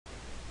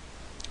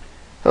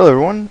Hello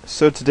everyone,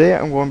 so today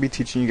I'm going to be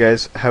teaching you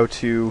guys how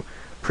to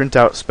print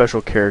out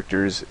special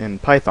characters in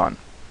Python.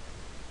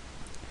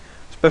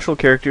 Special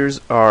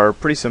characters are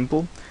pretty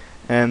simple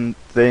and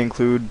they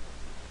include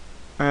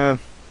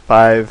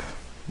five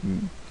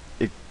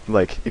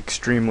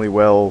extremely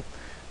well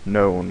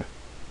known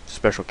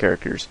special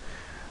characters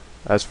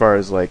as far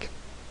as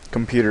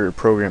computer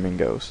programming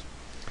goes.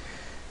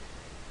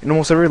 In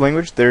almost every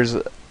language there's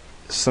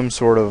some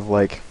sort of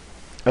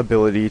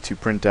ability to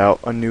print out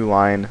a new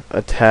line,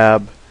 a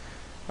tab,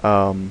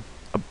 a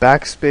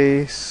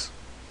backspace,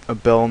 a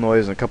bell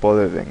noise, and a couple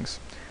other things.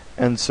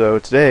 And so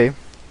today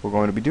we're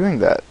going to be doing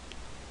that.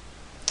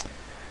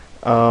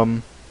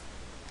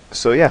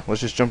 So yeah,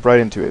 let's just jump right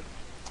into it.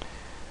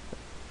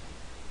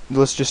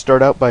 Let's just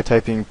start out by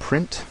typing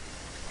print,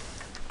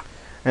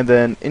 and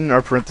then in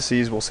our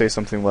parentheses we'll say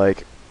something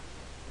like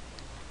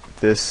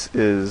this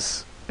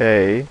is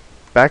a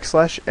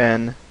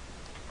 \n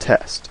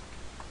test,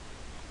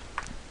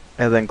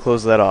 and then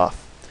close that off.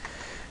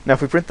 Now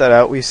if we print that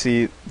out, we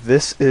see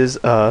this is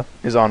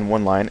on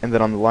one line, and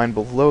then on the line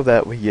below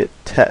that we get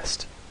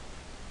test.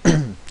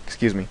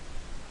 Excuse me.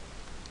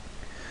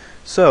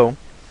 So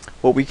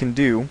what we can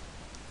do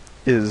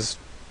is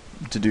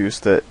deduce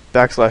that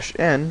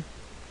 \n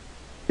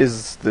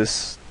is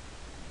this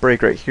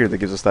break right here that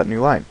gives us that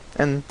new line,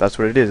 and that's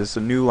what it is. It's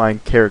a new line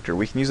character.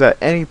 We can use that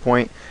at any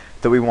point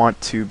that we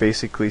want to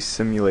basically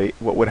simulate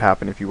what would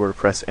happen if you were to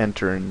press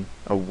enter in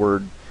a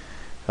word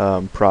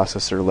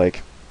processor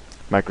like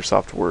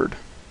Microsoft Word.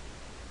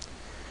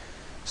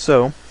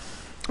 So,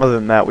 other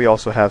than that, we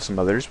also have some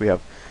others. We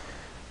have,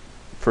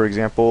 for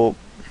example,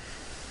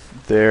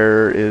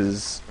 there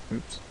is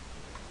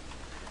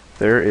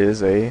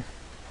a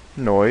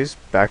noise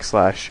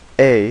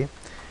 \a.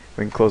 We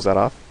can close that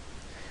off,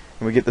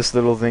 and we get this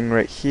little thing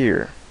right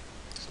here,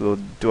 this little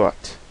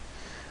dot.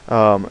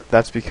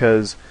 That's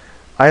because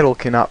idle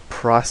cannot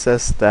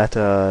process that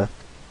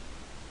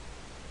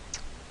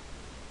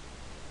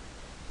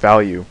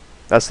value.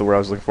 That's the word I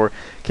was looking for.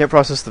 Can't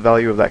process the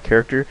value of that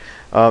character.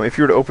 If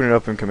you were to open it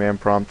up in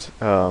command prompt,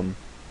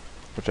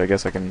 which I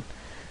guess I can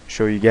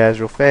show you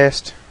guys real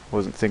fast.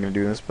 Wasn't thinking of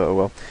doing this, but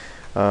oh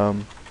well.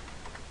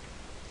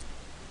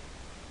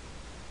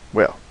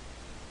 Well,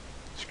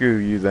 screw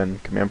you then,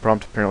 command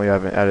prompt. Apparently I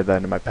haven't added that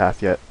into my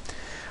path yet.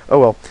 Oh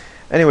well.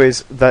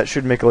 Anyways, that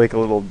should make like a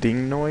little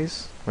ding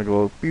noise, like a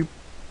little beep.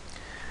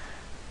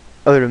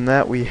 Other than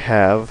that, we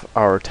have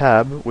our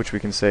tab, which we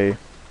can say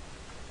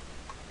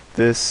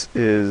this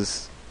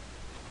is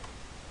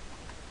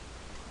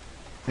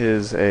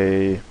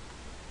a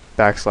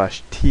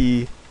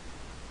 \t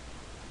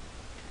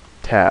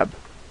tab.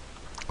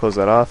 Close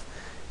that off,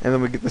 and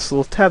then we get this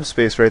little tab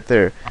space right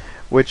there,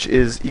 which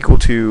is equal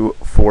to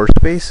 4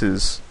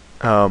 spaces,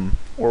 or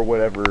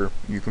whatever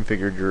you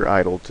configured your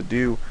idle to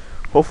do.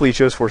 Hopefully you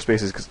chose 4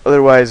 spaces, because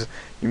otherwise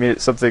you made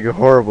it something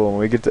horrible. When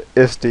we get to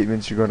if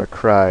statements, you're going to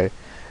cry,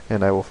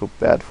 and I will feel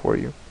bad for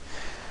you.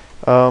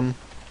 So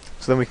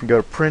then we can go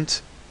to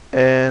print,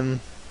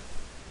 and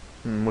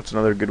what's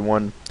another good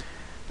one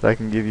that I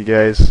can give you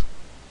guys?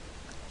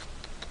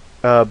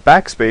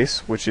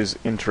 Backspace, which is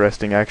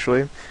interesting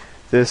actually.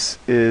 This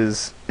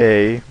is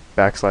a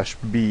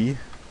 \b.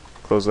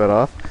 Close that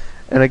off,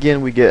 and again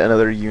we get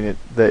another unit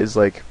that is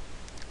like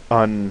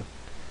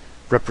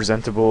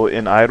unrepresentable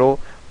in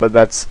idle, but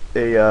that's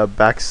a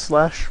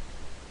backslash.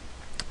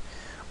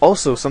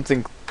 Also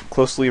something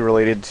closely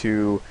related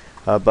to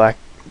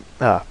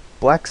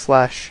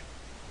backslash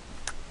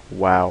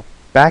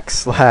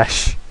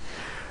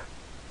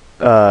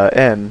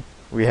n,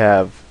 we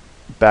have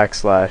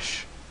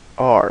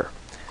 \r.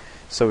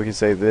 So we can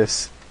say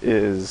this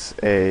is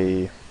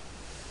a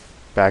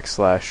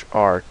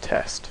 \r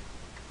test.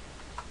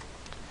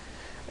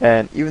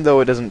 And even though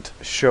it doesn't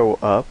show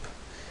up,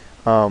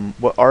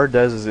 what R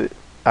does is it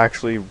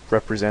actually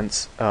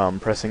represents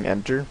pressing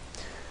enter.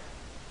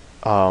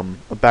 A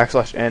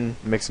 \n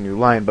makes a new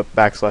line, but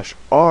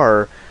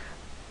 \r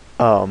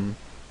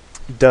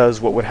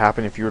does what would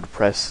happen if you were to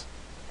press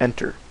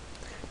enter.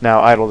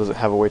 Now idle doesn't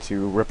have a way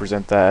to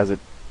represent that, as it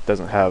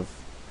doesn't have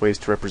ways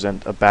to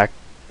represent a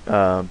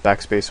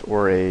backspace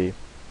or a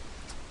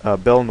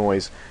bell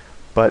noise,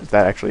 but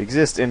that actually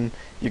exists, and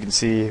you can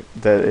see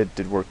that it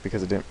did work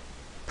because it didn't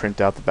print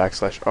out the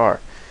 \r.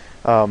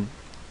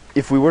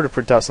 If we were to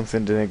print out something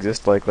that didn't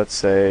exist, like let's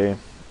say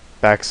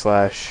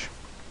 \h,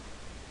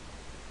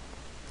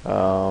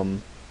 I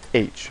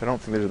don't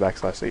think there's a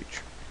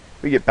 \h.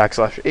 We get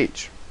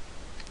 \h.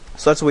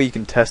 So that's a way you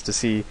can test to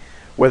see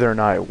whether or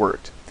not it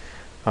worked,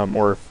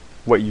 or if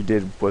what you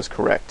did was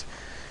correct.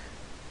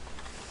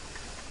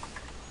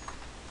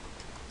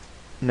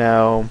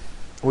 Now,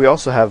 we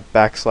also have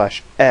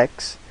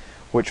 \x,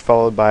 which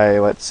followed by,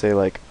 let's say,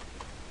 like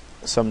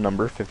some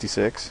number,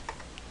 56,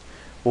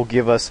 will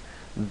give us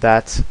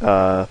that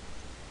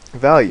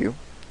value,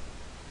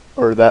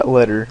 or that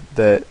letter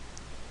that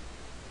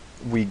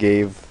we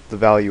gave the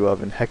value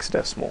of in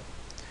hexadecimal,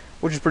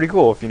 which is pretty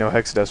cool. If you know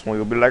hexadecimal,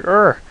 you'll be like,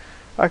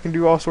 I can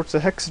do all sorts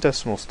of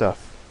hexadecimal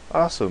stuff.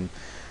 Awesome.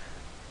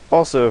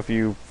 Also, if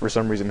you, for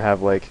some reason,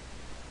 have like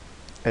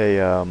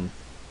a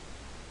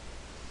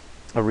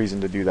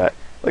reason to do that.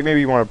 Like maybe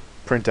you want to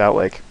print out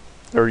like,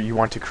 or you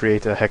want to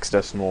create a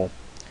hexadecimal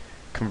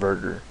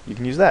converter. You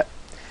can use that.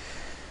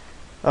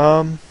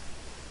 So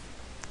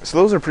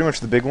those are pretty much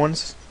the big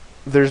ones.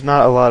 There's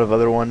not a lot of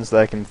other ones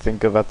that I can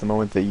think of at the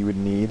moment that you would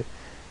need.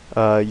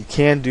 You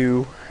can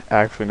do,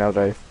 actually now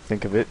that I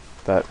think of it,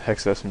 that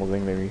hexadecimal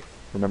thing made me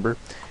remember,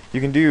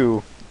 you can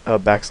do a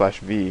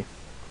 \v,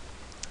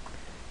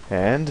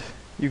 and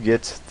you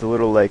get the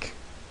little like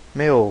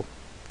male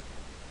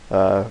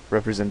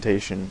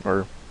representation,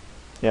 or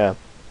yeah,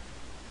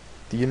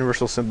 the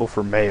universal symbol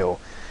for male.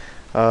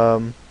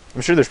 I'm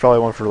sure there's probably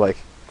one for like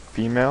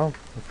female.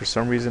 For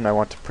some reason I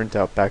want to print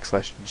out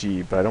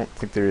 \g, but I don't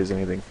think there is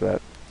anything for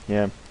that.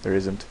 Yeah, there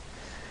isn't.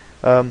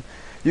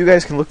 You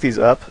guys can look these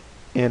up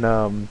in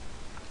on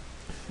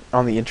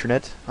the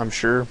internet. I'm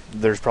sure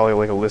there's probably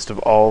like a list of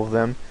all of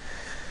them,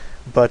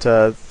 but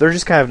they're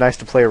just kind of nice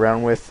to play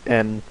around with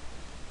and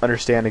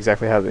understand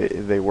exactly how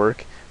they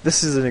work.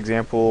 This is an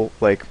example,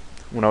 like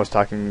when I was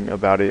talking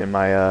about it in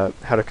my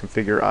how to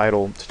configure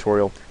idle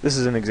tutorial. This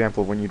is an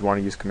example of when you'd want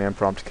to use command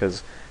prompt,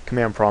 because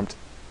command prompt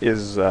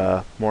is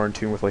more in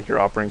tune with like your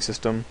operating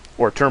system,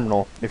 or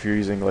terminal if you're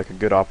using like a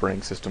good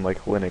operating system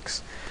like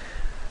Linux.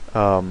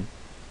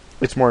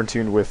 It's more in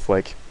tune with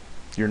like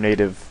your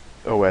native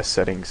OS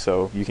settings,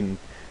 so you can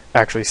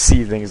actually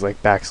see things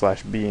like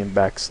 \b and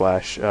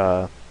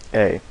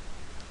 \a,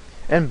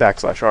 and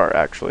 \r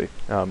actually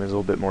is a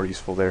little bit more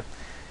useful there.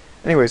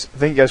 Anyways,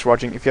 thank you guys for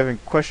watching. If you have any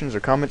questions or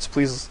comments,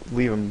 please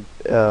leave them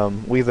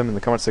in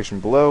the comment section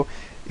below.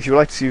 If you would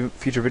like to see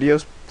future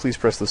videos, please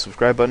press the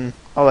subscribe button,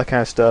 all that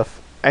kind of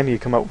stuff. I need to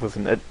come up with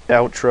an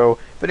outro.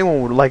 If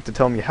anyone would like to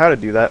tell me how to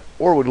do that,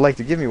 or would like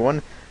to give me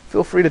one,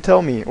 feel free to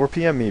tell me or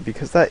PM me,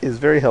 because that is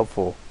very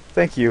helpful.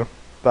 Thank you.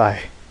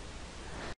 Bye.